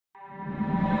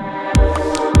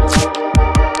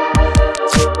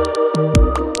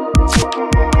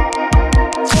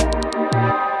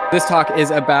This talk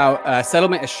is about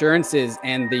settlement assurances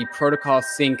and the protocol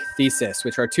sync thesis,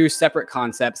 which are two separate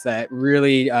concepts that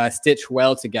really stitch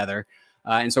well together.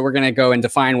 And so we're going to go and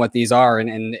define what these are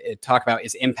and talk about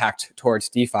its impact towards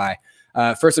DeFi.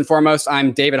 First and foremost,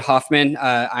 I'm David Hoffman.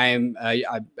 I'm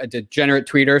a degenerate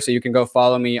tweeter, so you can go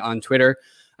follow me on Twitter.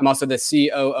 I'm also the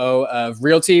COO of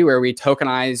RealT, where we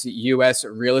tokenize US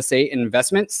real estate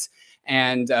investments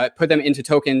and put them into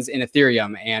tokens in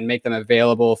Ethereum and make them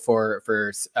available for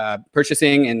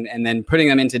purchasing and then putting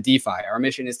them into DeFi. Our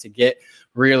mission is to get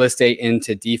real estate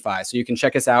into DeFi. So you can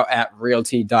check us out at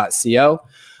RealT.co.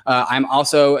 I'm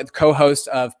also the co-host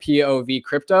of POV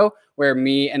Crypto, where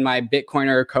me and my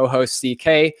Bitcoiner co-host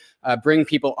CK bring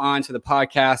people onto the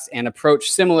podcast and approach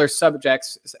similar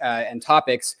subjects and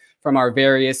topics from our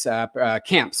various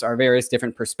camps, our various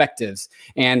different perspectives.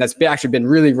 And that's actually been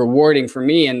really rewarding for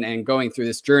me and going through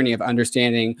this journey of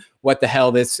understanding what the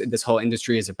hell this whole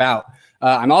industry is about.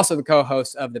 I'm also the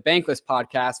co-host of the BANKLESS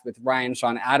podcast with Ryan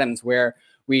Sean Adams, where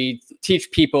we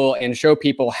teach people and show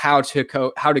people how to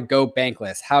go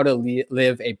bankless, how to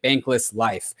live a bankless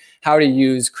life, how to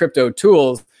use crypto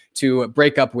tools to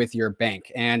break up with your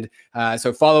bank. And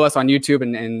so follow us on YouTube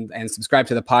and subscribe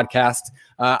to the podcast.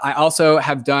 I also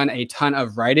have done a ton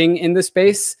of writing in this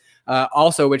space,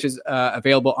 also, which is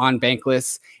available on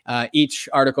BANKLESS. Each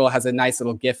article has a nice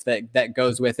little GIF that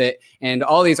goes with it. And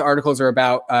all these articles are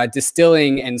about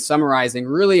distilling and summarizing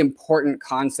really important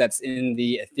concepts in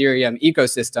the Ethereum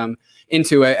ecosystem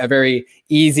into a very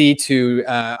easy to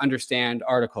understand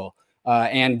article.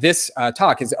 And this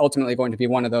talk is ultimately going to be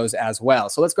one of those as well.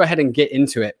 So let's go ahead and get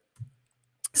into it.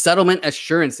 Settlement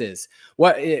assurances.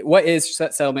 What is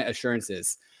settlement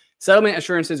assurances? Settlement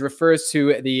assurances refers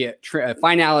to the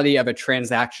finality of a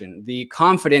transaction, the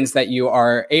confidence that you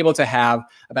are able to have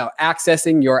about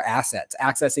accessing your assets,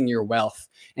 accessing your wealth,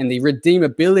 and the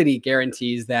redeemability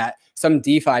guarantees that some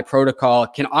DeFi protocol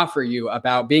can offer you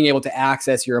about being able to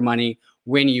access your money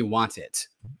when you want it.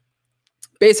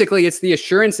 Basically, it's the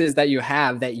assurances that you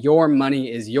have that your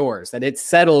money is yours, that it's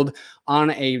settled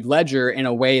on a ledger in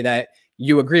a way that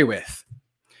you agree with.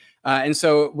 And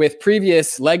so with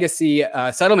previous legacy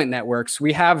settlement networks,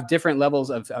 we have different levels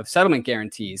of settlement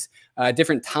guarantees,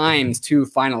 different times to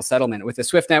final settlement. With the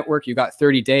Swift network, you got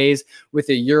 30 days. With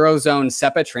the Eurozone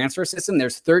SEPA transfer system,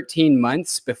 there's 13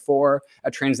 months before a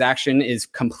transaction is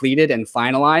completed and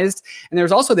finalized. And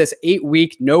there's also this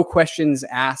 8-week, no questions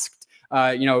asked,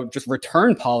 just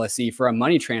return policy for a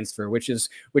money transfer, which is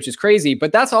crazy.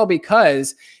 But that's all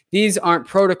because these aren't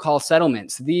protocol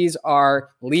settlements. These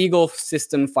are legal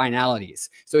system finalities.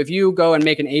 So if you go and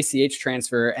make an ACH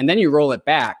transfer and then you roll it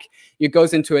back, it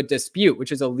goes into a dispute,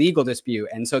 which is a legal dispute.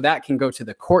 And so that can go to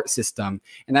the court system,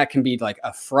 and that can be like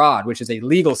a fraud, which is a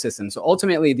legal system. So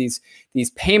ultimately, these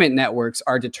payment networks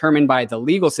are determined by the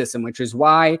legal system, which is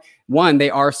why, one, they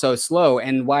are so slow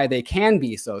and why they can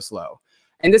be so slow.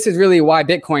 And this is really why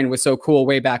Bitcoin was so cool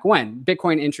way back when.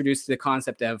 Bitcoin introduced the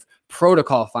concept of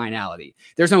protocol finality.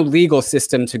 There's no legal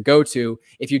system to go to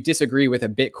if you disagree with a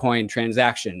Bitcoin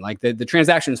transaction. Like the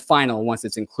transaction is final once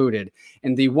it's included.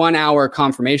 And the 1-hour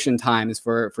confirmation times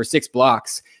for 6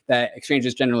 blocks that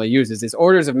exchanges generally uses is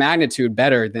orders of magnitude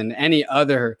better than any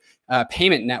other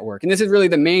payment network. And this is really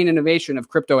the main innovation of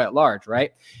crypto at large,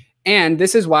 right? And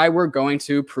this is why we're going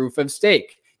to proof of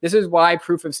stake. This is why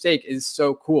proof of stake is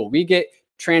so cool. We get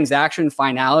transaction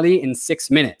finality in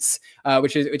 6 minutes,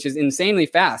 which is insanely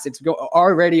fast. It's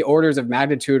already orders of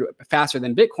magnitude faster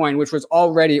than Bitcoin, which was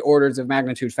already orders of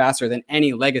magnitude faster than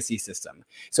any legacy system.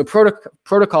 So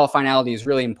protocol finality is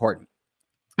really important.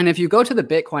 And if you go to the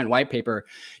Bitcoin white paper,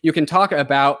 you can talk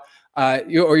about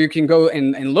or you can go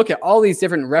and look at all these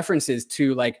different references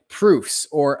to like proofs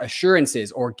or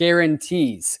assurances or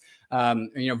guarantees.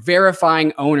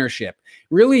 Verifying ownership.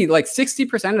 Really, like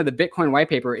 60% of the Bitcoin white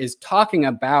paper is talking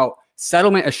about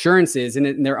settlement assurances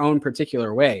in their own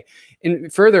particular way.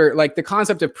 And further, like the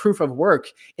concept of proof of work,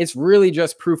 it's really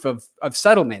just proof of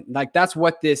settlement. Like that's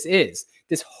what this is.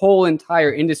 This whole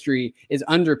entire industry is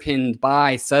underpinned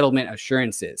by settlement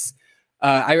assurances.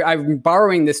 I'm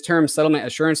borrowing this term settlement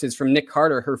assurances from Nick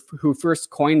Carter, who first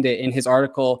coined it in his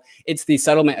article, It's the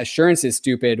Settlement Assurances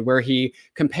Stupid, where he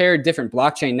compared different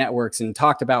blockchain networks and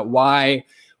talked about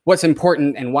what's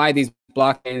important and why these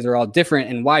blockchains are all different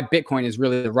and why Bitcoin is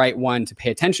really the right one to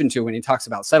pay attention to when he talks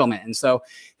about settlement. And so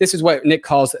this is what Nick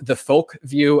calls the folk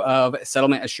view of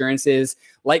settlement assurances.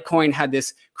 Litecoin had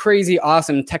this crazy,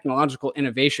 awesome technological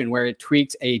innovation where it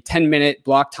tweaked a 10-minute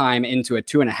block time into a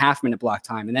 2.5-minute block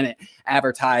time. And then it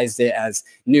advertised it as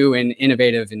new and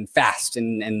innovative and fast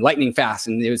and lightning fast.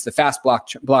 And it was the fast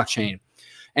blockchain.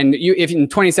 And if in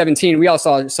 2017, we all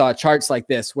saw charts like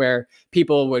this where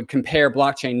people would compare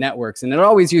blockchain networks, and it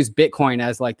always used Bitcoin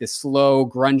as like this slow,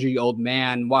 grungy old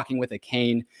man walking with a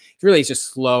cane. It's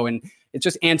just slow, and it's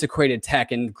just antiquated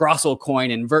tech. And Grossel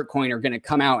coin and Vert coin are going to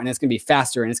come out, and it's going to be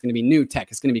faster, and it's going to be new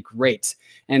tech. It's going to be great.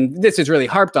 And this is really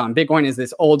harped on. Bitcoin is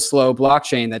this old, slow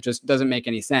blockchain that just doesn't make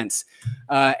any sense.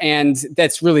 And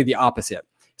that's really the opposite.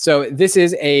 So this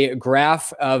is a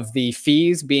graph of the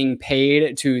fees being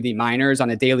paid to the miners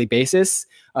on a daily basis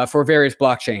for various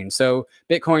blockchains. So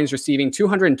Bitcoin is receiving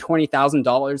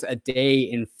 $220,000 a day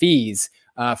in fees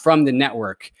from the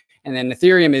network. And then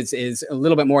Ethereum is a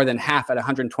little bit more than half at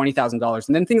 $120,000.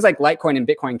 And then things like Litecoin and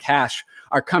Bitcoin Cash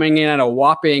are coming in at a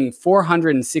whopping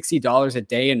 $460 a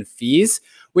day in fees,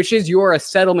 which is your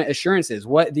settlement assurances.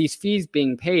 What these fees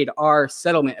being paid are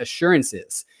settlement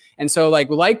assurances. And so like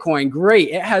Litecoin, great,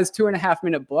 it has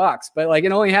 2.5-minute blocks, but like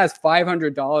it only has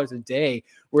 $500 a day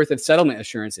worth of settlement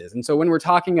assurances. And so when we're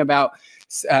talking about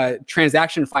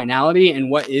transaction finality and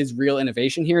what is real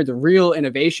innovation here, the real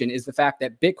innovation is the fact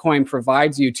that Bitcoin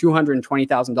provides you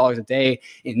 $220,000 a day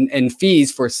in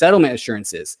fees for settlement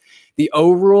assurances. The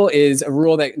O rule is a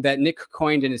rule that Nick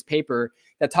coined in his paper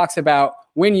that talks about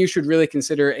when you should really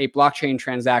consider a blockchain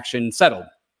transaction settled.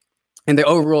 And the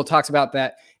O rule talks about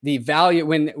that the value,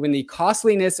 when the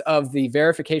costliness of the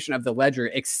verification of the ledger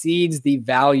exceeds the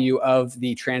value of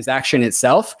the transaction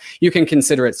itself, you can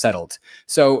consider it settled.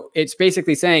 So it's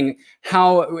basically saying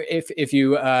how, if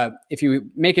you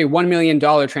make a $1 million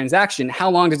transaction,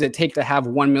 how long does it take to have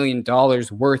 $1 million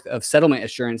worth of settlement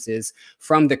assurances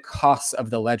from the costs of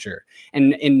the ledger?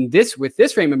 And with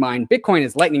this frame of mind, Bitcoin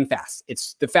is lightning fast.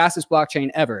 It's the fastest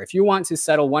blockchain ever. If you want to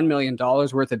settle $1 million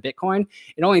worth of Bitcoin,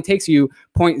 it only takes you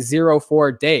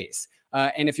 0.04 days.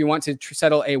 And if you want to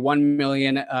settle a $1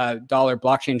 million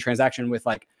blockchain transaction with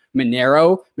like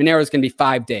Monero is going to be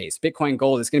 5 days. Bitcoin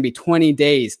Gold is going to be 20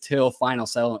 days till final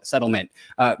settlement.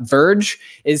 Verge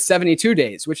is 72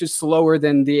 days, which is slower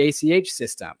than the ACH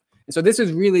system. And so this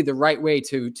is really the right way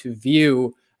to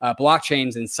view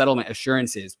blockchains and settlement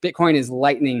assurances. Bitcoin is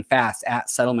lightning fast at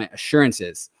settlement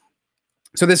assurances.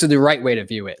 So this is the right way to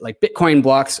view it. Like Bitcoin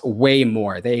blocks way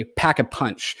more. They pack a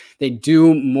punch. They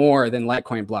do more than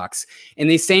Litecoin blocks. In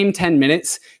the same 10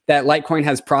 minutes that Litecoin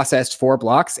has processed 4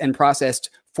 blocks and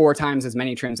processed 4 times as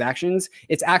many transactions,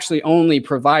 it's actually only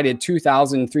provided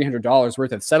 $2,300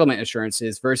 worth of settlement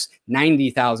assurances versus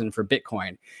 $90,000 for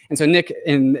Bitcoin. And so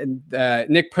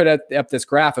Nick put up this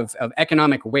graph of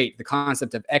economic weight, the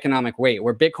concept of economic weight,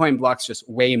 where Bitcoin blocks just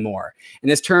way more. And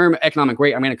this term economic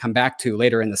weight, I'm going to come back to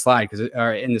later in the slide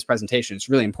or in this presentation. It's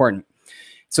really important.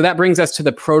 So that brings us to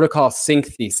the protocol sync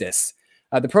thesis.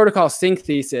 The protocol sync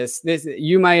thesis,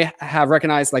 you might have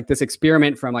recognized like this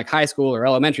experiment from like high school or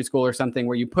elementary school or something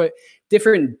where you put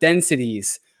different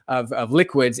densities of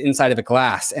liquids inside of a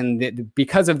glass. And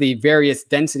because of the various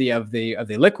density of the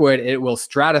liquid, it will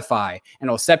stratify and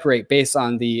it will separate based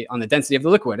on the density of the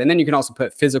liquid. And then you can also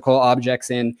put physical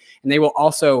objects in, and they will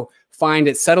also find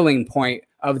its settling point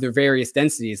of the various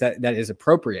densities that is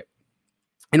appropriate.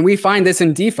 And we find this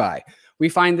in DeFi. We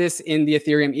find this in the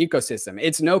Ethereum ecosystem.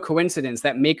 It's no coincidence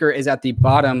that Maker is at the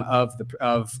bottom of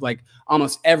like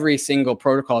almost every single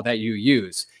protocol that you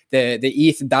use. The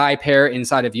ETH DAI pair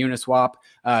inside of Uniswap,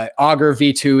 Augur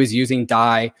V2 is using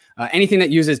DAI. Anything that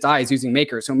uses DAI is using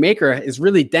Maker. So Maker is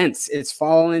really dense. It's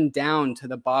fallen down to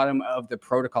the bottom of the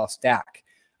protocol stack.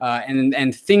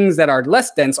 And things that are less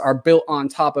dense are built on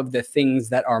top of the things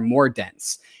that are more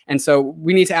dense. And so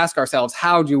we need to ask ourselves,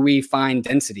 how do we find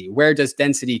density? Where does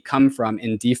density come from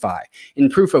in DeFi? In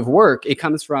proof of work, it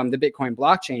comes from the Bitcoin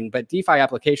blockchain, but DeFi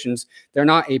applications, they're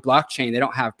not a blockchain. They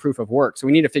don't have proof of work. So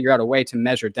we need to figure out a way to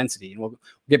measure density. And we'll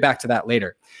get back to that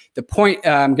later. The point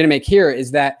I'm going to make here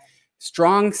is that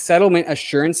strong settlement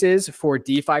assurances for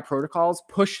DeFi protocols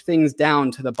push things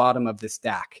down to the bottom of the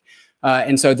stack.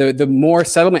 And so the more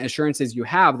settlement assurances you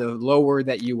have, the lower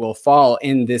that you will fall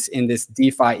in this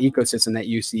DeFi ecosystem that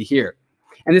you see here.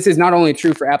 And this is not only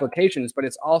true for applications, but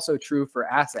it's also true for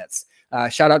assets.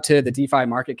 Shout out to the DeFi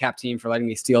market cap team for letting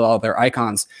me steal all their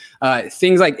icons.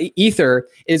 Things like Ether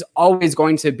is always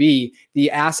going to be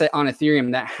the asset on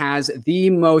Ethereum that has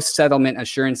the most settlement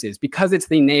assurances because it's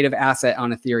the native asset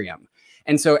on Ethereum.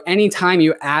 And so anytime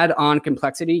you add on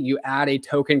complexity, you add a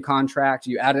token contract,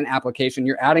 you add an application,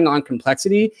 you're adding on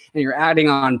complexity and you're adding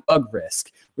on bug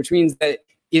risk, which means that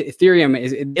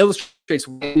Ethereum illustrates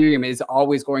Ethereum is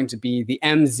always going to be the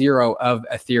M0 of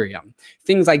Ethereum.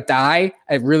 Things like DAI,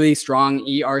 a really strong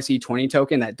ERC20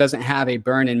 token that doesn't have a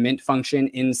burn and mint function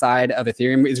inside of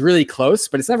Ethereum, is really close,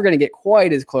 but it's never going to get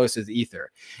quite as close as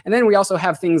Ether. And then we also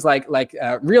have things like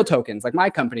real tokens, like my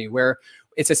company, where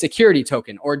it's a security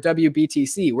token, or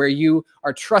WBTC, where you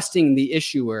are trusting the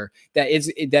issuer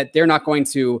that they're not going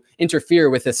to interfere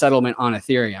with the settlement on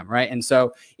Ethereum, right? And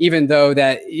so even though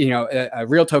that, you know, a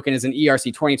real token is an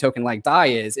ERC20 token like DAI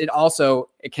is, it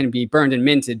can be burned and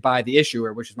minted by the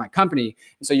issuer, which is my company.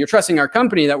 And so you're trusting our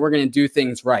company that we're going to do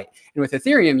things right. And with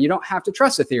Ethereum, you don't have to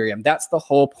trust Ethereum. That's the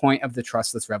whole point of the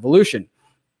trustless revolution.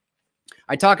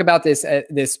 I talk about this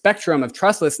spectrum of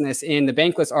trustlessness in the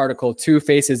BANKLESS article, Two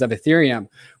Faces of Ethereum,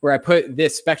 where I put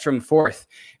this spectrum forth,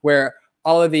 where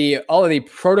all of the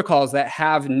protocols that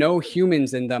have no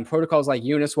humans in them, protocols like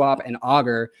Uniswap and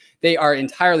Augur, they are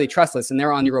entirely trustless, and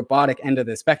they're on the robotic end of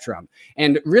the spectrum.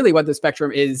 And really what the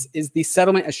spectrum is the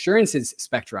settlement assurances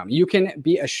spectrum. You can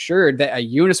be assured that a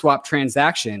Uniswap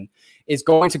transaction is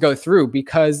going to go through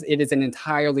because it is an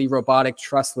entirely robotic,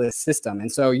 trustless system. And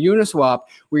so Uniswap,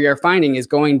 we are finding, is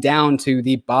going down to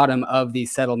the bottom of the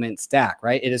settlement stack,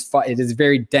 right? It is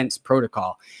very dense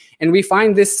protocol. And we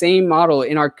find this same model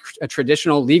in our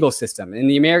traditional legal system. In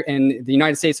the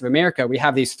United States of America, we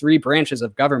have these three branches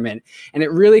of government, and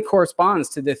it really corresponds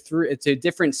to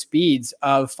different speeds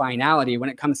of finality when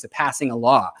it comes to passing a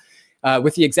law.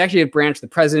 With the executive branch, the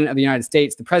president of the United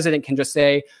States, the president can just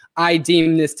say, I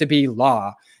deem this to be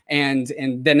law. And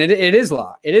then it is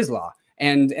law. It is law.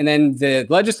 And then the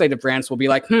legislative branch will be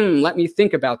like, let me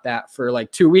think about that for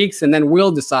like 2 weeks, and then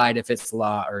we'll decide if it's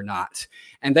law or not.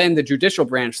 And then the judicial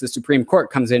branch, the Supreme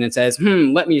Court, comes in and says,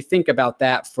 let me think about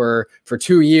that for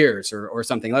 2 years or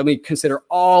something. Let me consider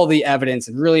all the evidence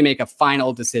and really make a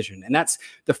final decision. And that's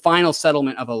the final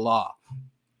settlement of a law.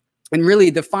 And really,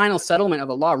 the final settlement of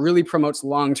a law really promotes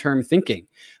long-term thinking.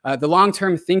 The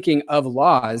long-term thinking of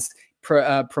laws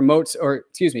promotes, or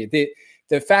excuse me,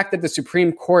 the fact that the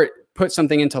Supreme Court put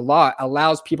something into law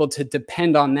allows people to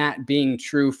depend on that being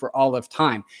true for all of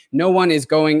time. No one is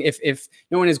going, if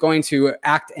no one is going to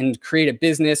act and create a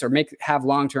business or have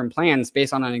long-term plans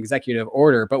based on an executive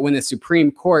order. But when the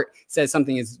Supreme Court says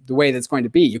something is the way that's going to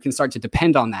be, you can start to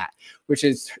depend on that, which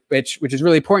is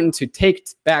really important to take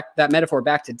back that metaphor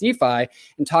back to DeFi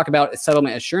and talk about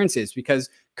settlement assurances, because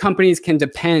companies can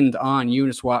depend on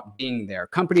Uniswap being there.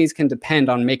 Companies can depend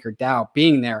on MakerDAO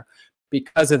being there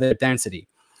because of the density.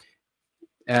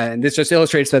 And this just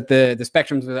illustrates that the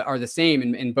spectrums are the same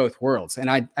in both worlds.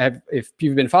 And if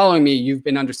you've been following me, you've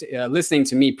been listening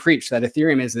to me preach that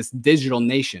Ethereum is this digital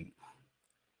nation,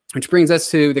 which brings us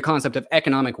to the concept of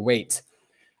economic weight.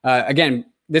 Again,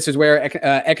 this is where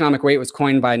economic weight was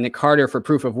coined by Nick Carter for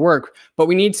proof of work. But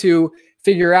we need to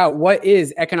figure out what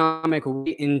is economic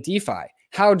weight in DeFi.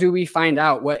 How do we find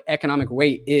out what economic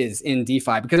weight is in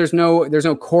DeFi? Because there's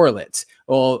no correlate.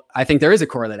 Well, I think there is a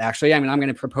correlate, actually. I mean, I'm going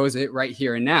to propose it right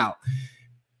here and now.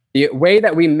 The way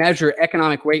that we measure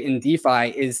economic weight in DeFi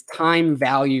is time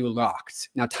value locked.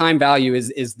 Now, time value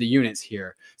is the units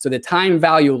here. So the time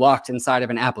value locked inside of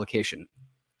an application.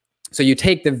 So you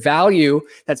take the value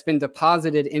that's been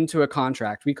deposited into a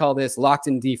contract. We call this locked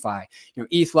in DeFi.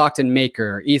 ETH locked in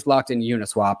Maker, ETH locked in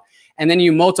Uniswap. And then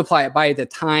you multiply it by the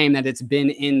time that it's been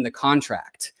in the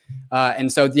contract.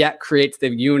 And so that creates the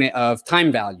unit of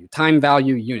time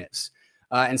value units.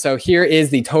 And so here is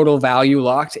the total value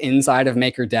locked inside of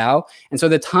MakerDAO. And so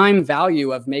the time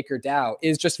value of MakerDAO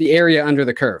is just the area under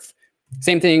the curve.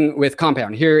 Same thing with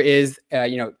Compound. Here is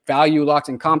value locked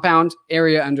in Compound,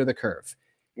 area under the curve.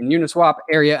 In Uniswap,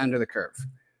 area under the curve.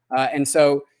 And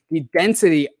so the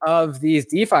density of these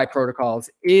DeFi protocols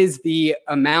is the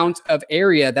amount of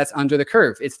area that's under the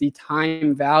curve. It's the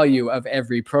time value of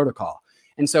every protocol.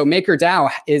 And so MakerDAO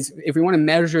is, if we want to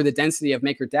measure the density of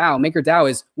MakerDAO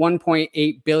is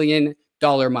 $1.8 billion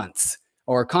months,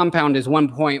 or Compound is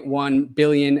 $1.1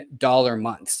 billion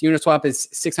months. Uniswap is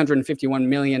 $651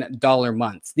 million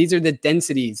months. These are the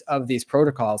densities of these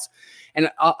protocols. And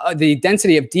the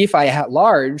density of DeFi at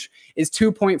large is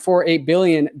 $2.48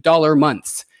 billion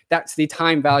months. That's the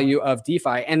time value of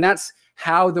DeFi. And that's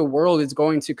how the world is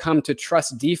going to come to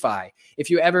trust DeFi. If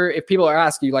people are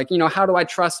asking you, like, how do I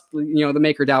trust, the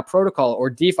MakerDAO protocol or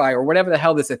DeFi or whatever the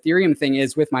hell this Ethereum thing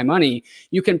is with my money,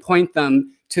 you can point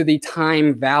them to the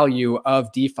time value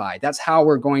of DeFi. That's how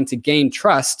we're going to gain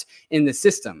trust in the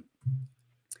system.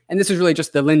 And this is really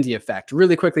just the Lindy effect.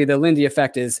 Really quickly, the Lindy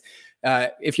effect is,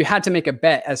 if you had to make a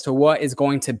bet as to what is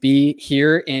going to be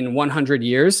here in 100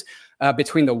 years,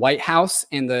 between the White House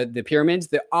and the pyramids,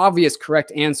 the obvious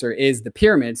correct answer is the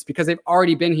pyramids, because they've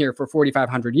already been here for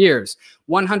 4,500 years.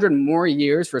 100 more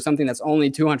years for something that's only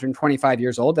 225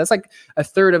 years old, that's like a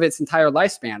third of its entire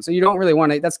lifespan. So you don't really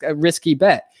want to, that's a risky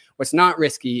bet. What's not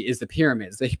risky is the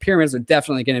pyramids. The pyramids are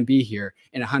definitely going to be here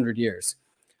in 100 years.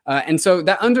 And so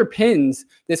that underpins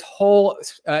this whole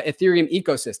Ethereum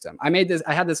ecosystem.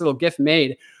 I had this little GIF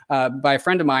made by a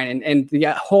friend of mine, and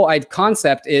the whole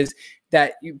concept is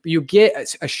that you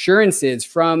get assurances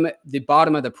from the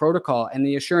bottom of the protocol, and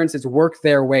the assurances work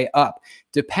their way up.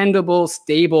 Dependable,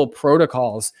 stable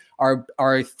protocols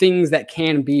are things that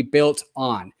can be built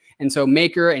on. And so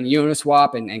Maker and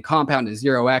Uniswap and Compound and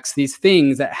 0x, these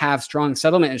things that have strong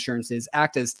settlement assurances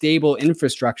act as stable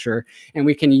infrastructure, and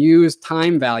we can use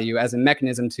time value as a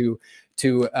mechanism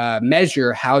to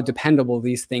measure how dependable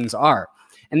these things are.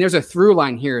 And there's a through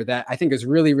line here that I think is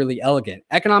really, really elegant.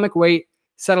 Economic weight,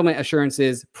 settlement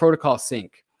assurances, protocol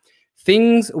sync.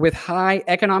 Things with high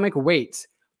economic weight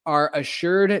are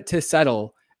assured to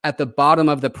settle at the bottom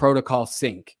of the protocol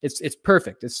sync. It's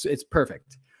perfect. It's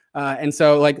perfect. And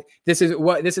so like this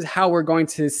is how we're going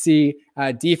to see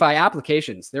DeFi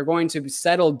applications. They're going to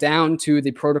settle down to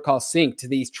the protocol sync, to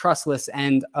these trustless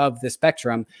end of the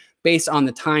spectrum, based on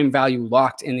the time value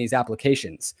locked in these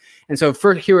applications. And so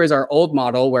here is our old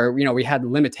model where we had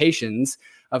limitations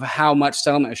of how much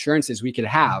settlement assurances we could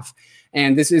have.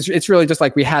 And it's really just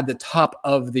like we had the top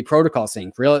of the protocol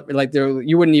sync.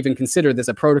 You wouldn't even consider this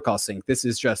a protocol sync. This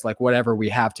is just like whatever we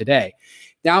have today.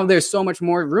 Now there's so much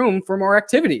more room for more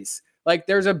activities. Like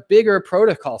there's a bigger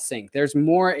protocol sync. There's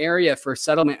more area for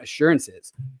settlement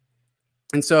assurances.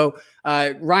 And so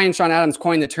Ryan Sean Adams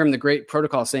coined the term the Great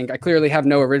Protocol Sync. I clearly have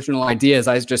no original ideas.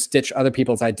 I just stitch other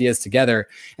people's ideas together.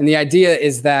 And the idea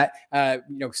is that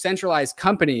centralized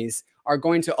companies are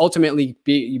going to ultimately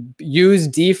use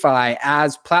DeFi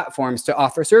as platforms to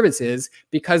offer services,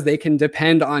 because they can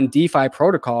depend on DeFi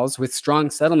protocols with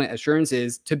strong settlement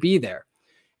assurances to be there.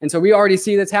 And so we already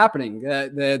see this happening.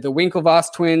 The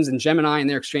Winklevoss twins and Gemini and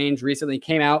their exchange recently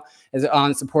came out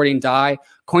on supporting DAI.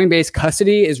 Coinbase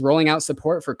Custody is rolling out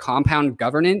support for compound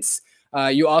governance.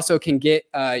 You also can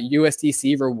get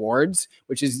USDC rewards,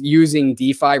 which is using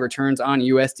DeFi returns on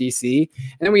USDC.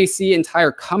 And then we see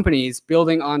entire companies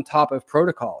building on top of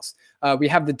protocols. We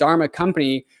have the Dharma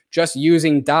company just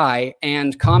using DAI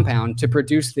and Compound to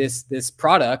produce this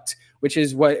product, which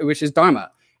is Dharma.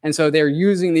 And so they're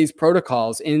using these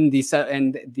protocols in the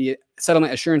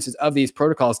settlement assurances of these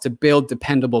protocols to build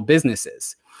dependable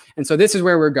businesses. And so this is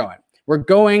where we're going. We're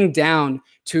going down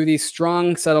to these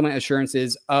strong settlement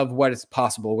assurances of what is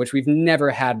possible, which we've never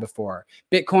had before.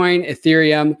 Bitcoin,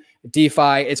 Ethereum,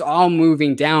 DeFi, it's all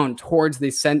moving down towards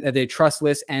the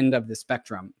trustless end of the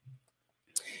spectrum.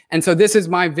 And so this is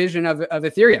my vision of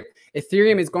Ethereum.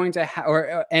 Ethereum is going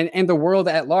to and the world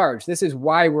at large. This is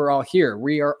why we're all here.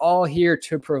 We are all here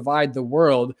to provide the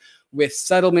world with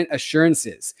settlement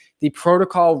assurances. The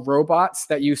protocol robots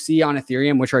that you see on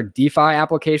Ethereum, which are DeFi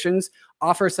applications,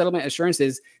 offer settlement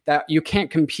assurances that you can't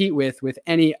compete with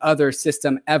any other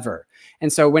system ever.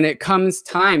 And so when it comes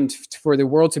time for the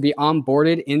world to be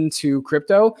onboarded into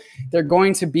crypto, they're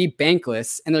going to be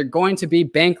bankless, and they're going to be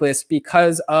bankless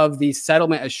because of the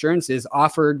settlement assurances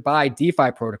offered by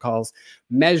DeFi protocols,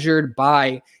 measured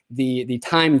by the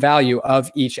time value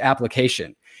of each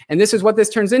application. And this is what this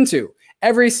turns into.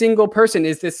 Every single person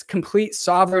is this complete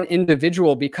sovereign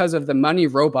individual because of the money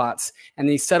robots and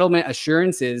the settlement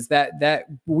assurances that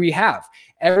we have.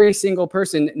 Every single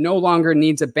person no longer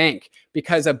needs a bank,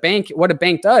 because what a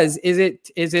bank does is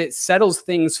it settles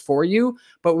things for you.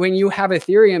 But when you have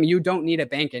Ethereum, you don't need a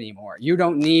bank anymore. You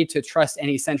don't need to trust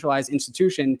any centralized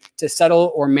institution to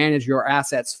settle or manage your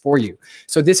assets for you.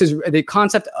 So this is the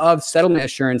concept of settlement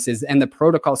assurances, and the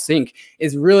protocol sync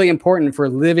is really important for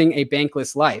living a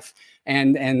bankless life.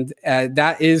 And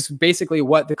that is basically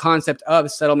what the concept of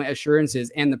settlement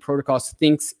assurances and the protocol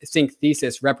sync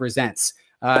thesis represents.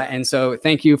 And so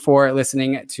thank you for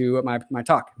listening to my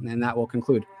talk, and that will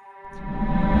conclude.